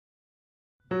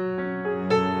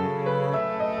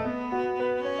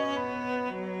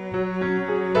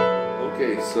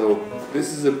So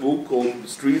this is a book called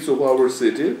Streets of Our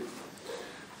City,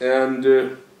 and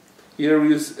here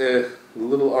is a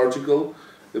little article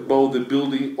about the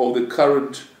building of the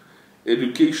current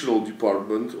educational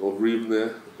department of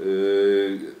Rivne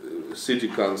City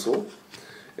Council.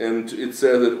 And it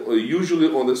said that usually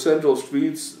on the central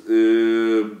streets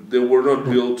there were not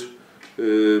built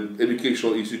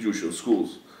educational institutions,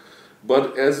 schools.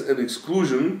 But as an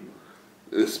exclusion,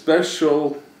 a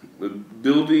special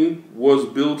building was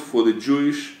built for the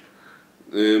Jewish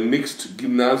mixed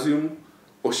gymnasium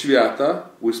Oświata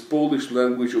with Polish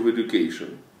language of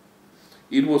education.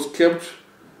 It was kept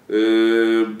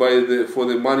for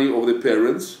the money of the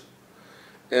parents,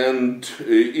 and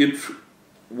it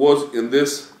was in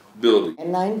this building.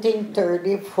 In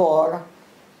 1934,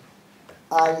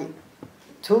 I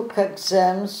took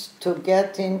exams to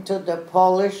get into the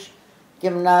Polish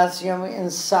gymnasium in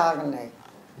Sarny,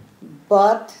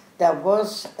 but there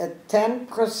was a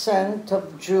 10%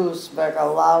 of Jews were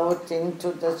allowed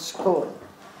into the school.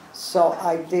 So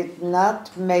I did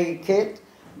not make it,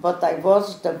 but I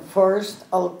was the first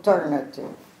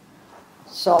alternative.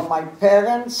 So my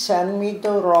parents sent me to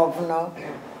Rivne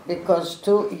because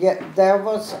there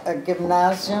was a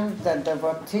gymnasium that they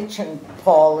were teaching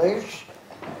Polish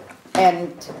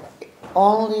and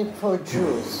only for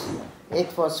Jews.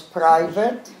 It was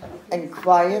private and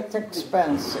quite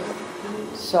expensive.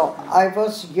 So I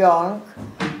was young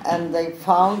and they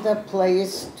found a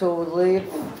place to live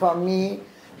for me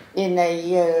in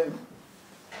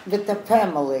with a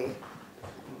family.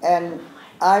 And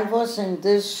I was in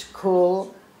this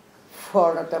school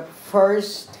for the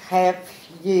first half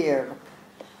year.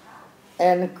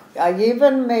 And I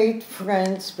even made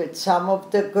friends with some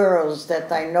of the girls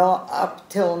that I know up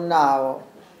till now.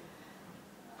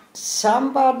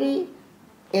 Somebody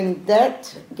in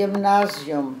that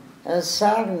gymnasium in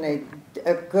Sarny,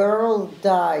 a girl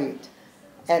died,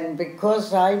 and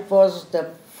because I was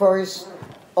the first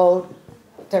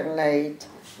alternate,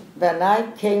 when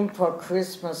I came for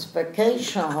Christmas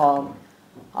vacation home,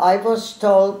 I was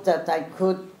told that I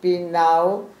could be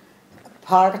now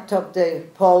part of the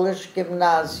Polish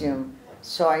gymnasium.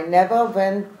 So I never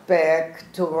went back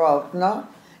to Rivne,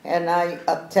 and I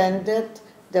attended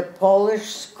the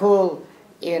Polish school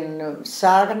in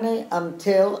Sarny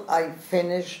until I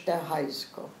finished the high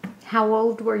school. How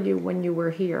old were you when you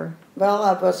were here? Well,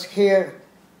 I was here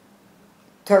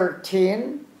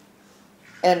 13,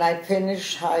 and I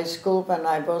finished high school when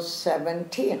I was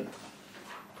 17.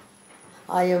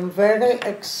 I am very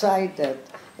excited.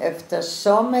 After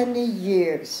so many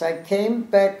years, I came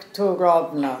back to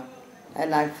Rivne,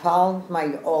 and I found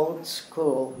my old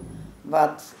school.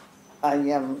 But I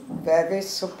am very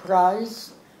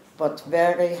surprised, but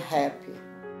very happy.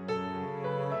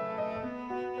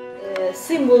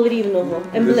 Символ Рівного,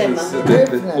 емблема. This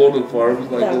is the coat of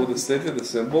arms, like over the city, the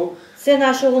symbol. Це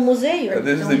нашого музею. And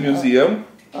this is the museum.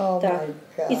 Oh Так. my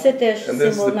God. І це теж And this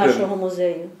is символ the нашого pin.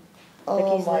 музею. Такий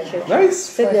Oh my значок.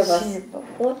 Nice. Це для вас. Спасибо.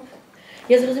 От.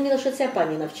 Я зрозуміла, що ця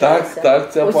пані навчалася.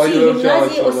 Так, ця пані Усій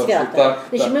гімназії навчалася. Освята. Так,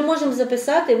 Значить, так. ми можемо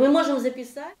записати.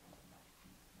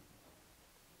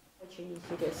 Очень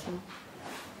интересно.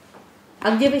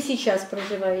 А где вы сейчас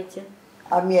проживаете?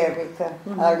 Америка,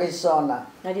 Аризона.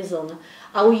 Аризона.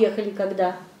 А уехали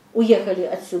когда? Уехали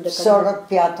отсюда В когда?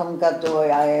 1945 году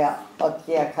я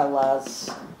отъехала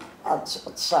от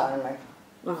Сарны.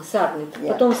 Сарны.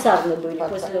 Я. Потом Сарны были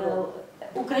Потом. после войны.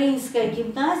 Украинская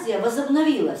гимназия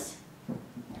возобновилась.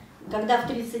 Когда в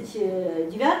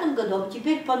 1939 году, а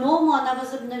теперь по-новому она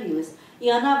возобновилась. И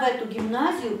она в эту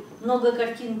гимназию много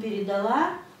картин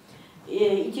передала.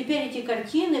 И теперь эти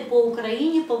картины по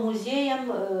Украине, по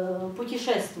музеям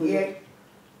путешествуют.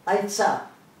 Отца.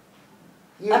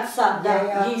 Отца,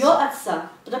 да, ее отца.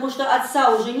 Потому что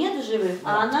отца уже нет в живых,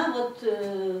 а она вот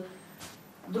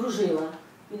дружила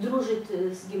и дружит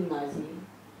с гимназией.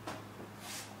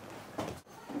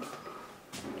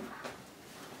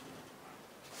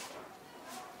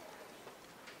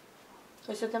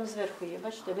 Ось там зверху є,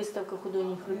 бачите, виставка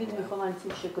художніх робіт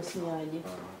вихованців ще Косміаді.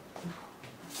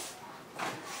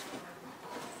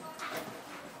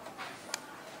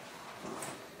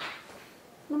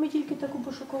 Ну, ми тільки таку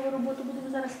пошукову роботу будемо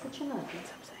зараз починати.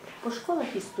 По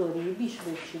школах історії більш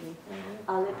вивчені,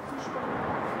 але по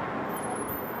школах...